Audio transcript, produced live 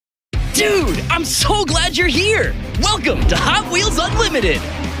Dude, I'm so glad you're here! Welcome to Hot Wheels Unlimited!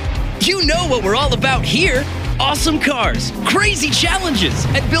 You know what we're all about here. Awesome cars, crazy challenges,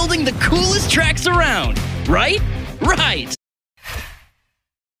 and building the coolest tracks around. Right? Right!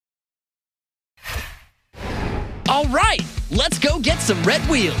 All right, let's go get some red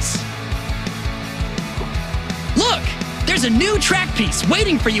wheels. Look, there's a new track piece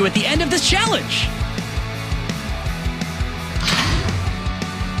waiting for you at the end of this challenge.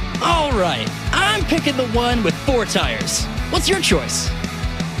 All right, I'm picking the one with 4 tires. What's your choice?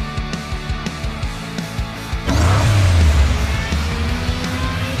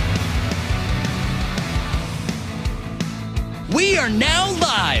 We are now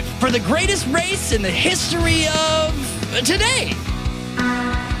live for the greatest race in the history of today.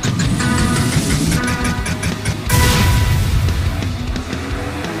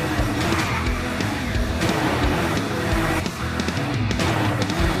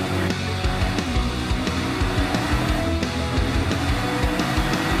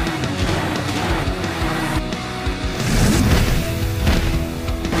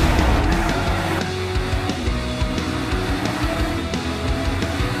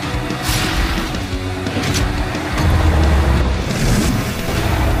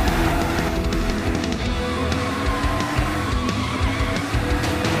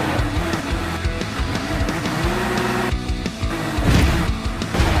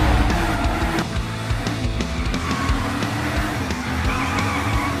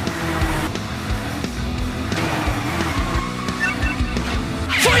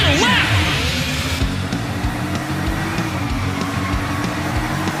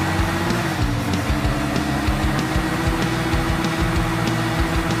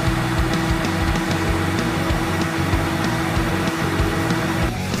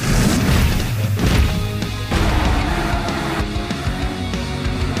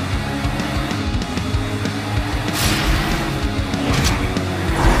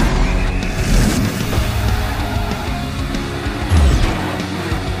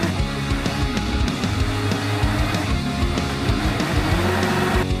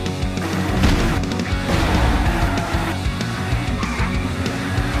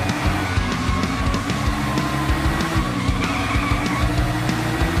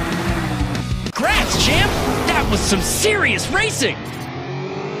 Was some serious racing.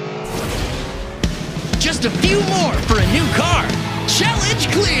 Just a few more for a new car.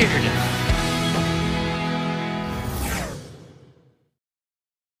 Challenge cleared.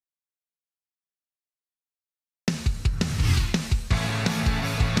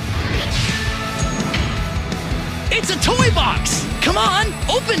 It's a toy box. Come on,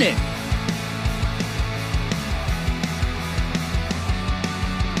 open it.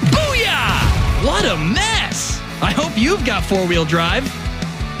 Booyah! What a mess. I hope you've got 4-wheel drive.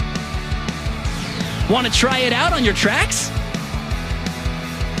 Want to try it out on your tracks?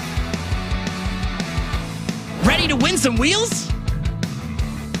 Ready to win some wheels?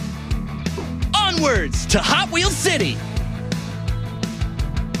 Onwards to Hot Wheels City!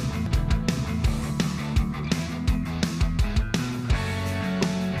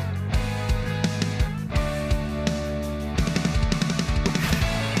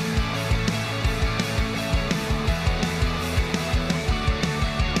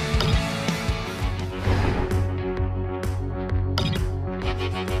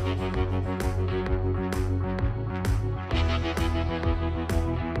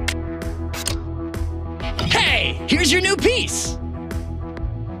 Here's your new piece.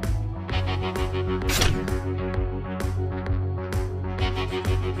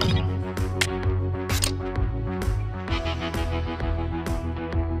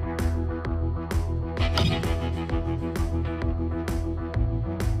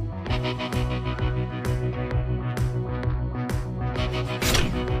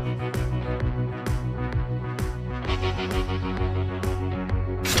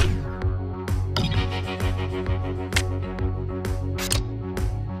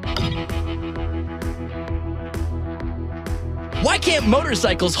 Why can't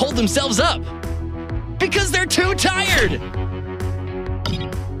motorcycles hold themselves up? Because they're too tired!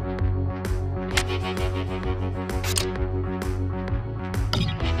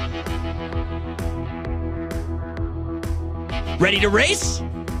 Ready to race?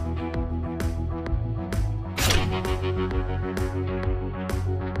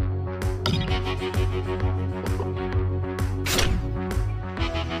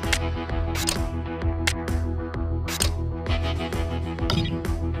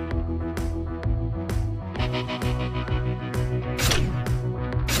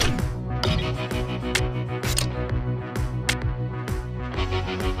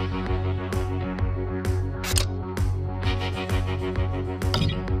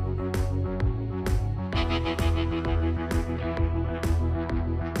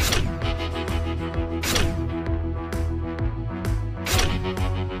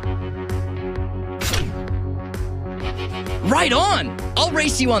 Right on! I'll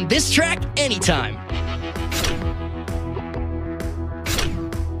race you on this track anytime.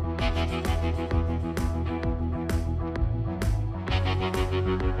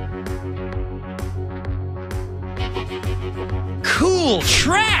 Cool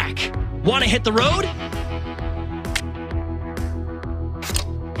track! Wanna hit the road?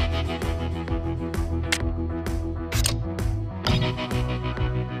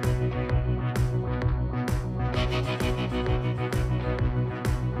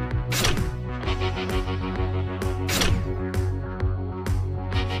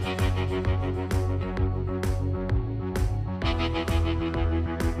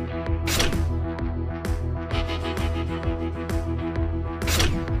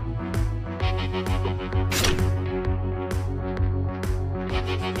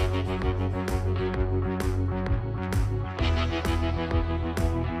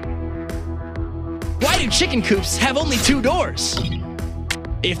 Why do chicken coops have only 2 doors?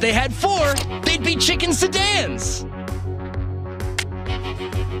 If they had 4, they'd be chicken sedans.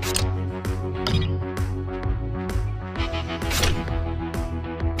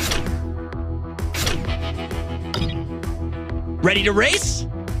 Ready to race?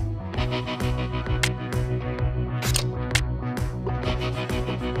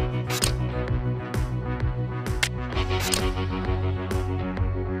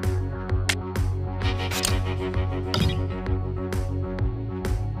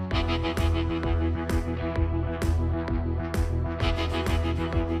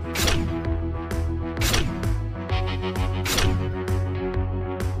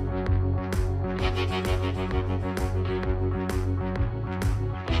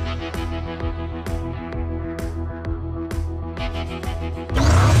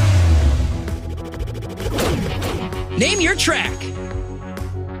 Name your track.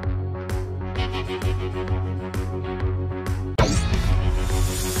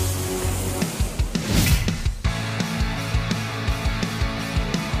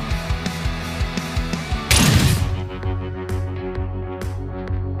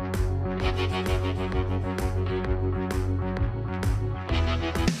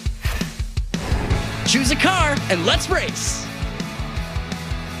 Choose a car and let's race.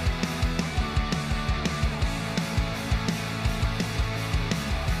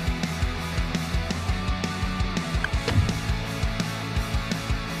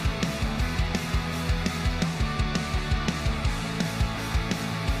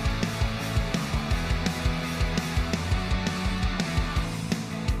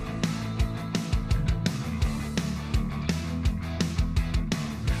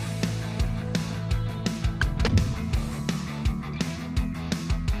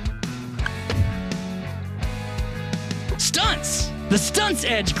 Stunts! The Stunts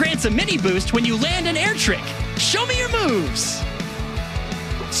Edge grants a mini boost when you land an air trick. Show me your moves!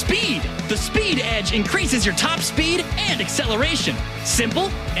 Speed! The Speed Edge increases your top speed and acceleration. Simple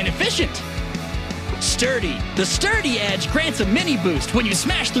and efficient. Sturdy! The Sturdy Edge grants a mini boost when you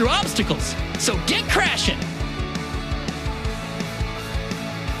smash through obstacles. So get crashing!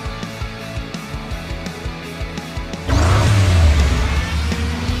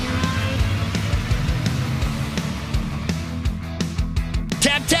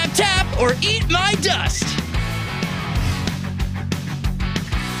 Tap, tap, tap, or eat my dust.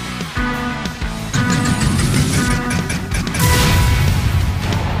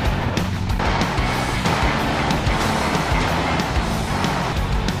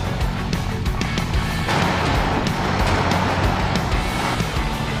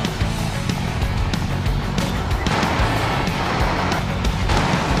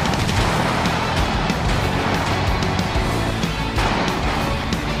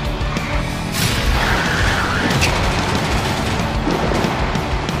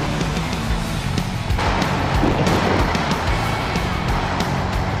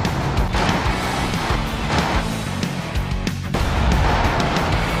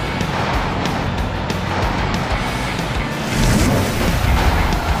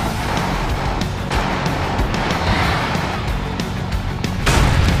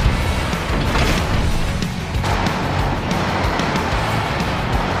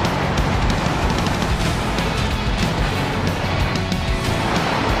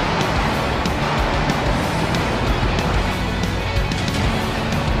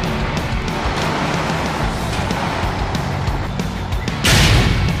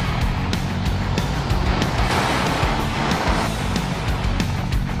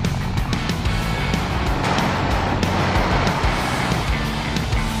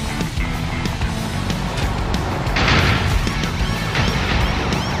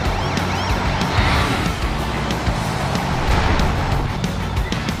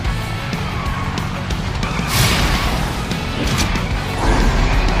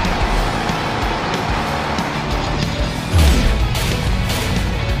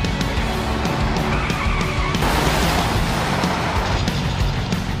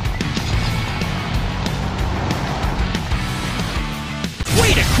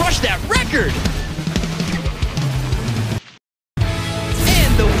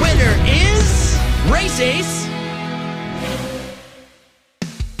 Ace.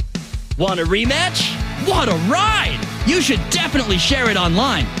 Want a rematch? What a ride! You should definitely share it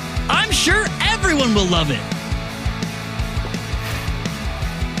online. I'm sure everyone will love it.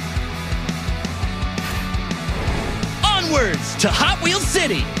 Onwards to Hot Wheels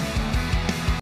City!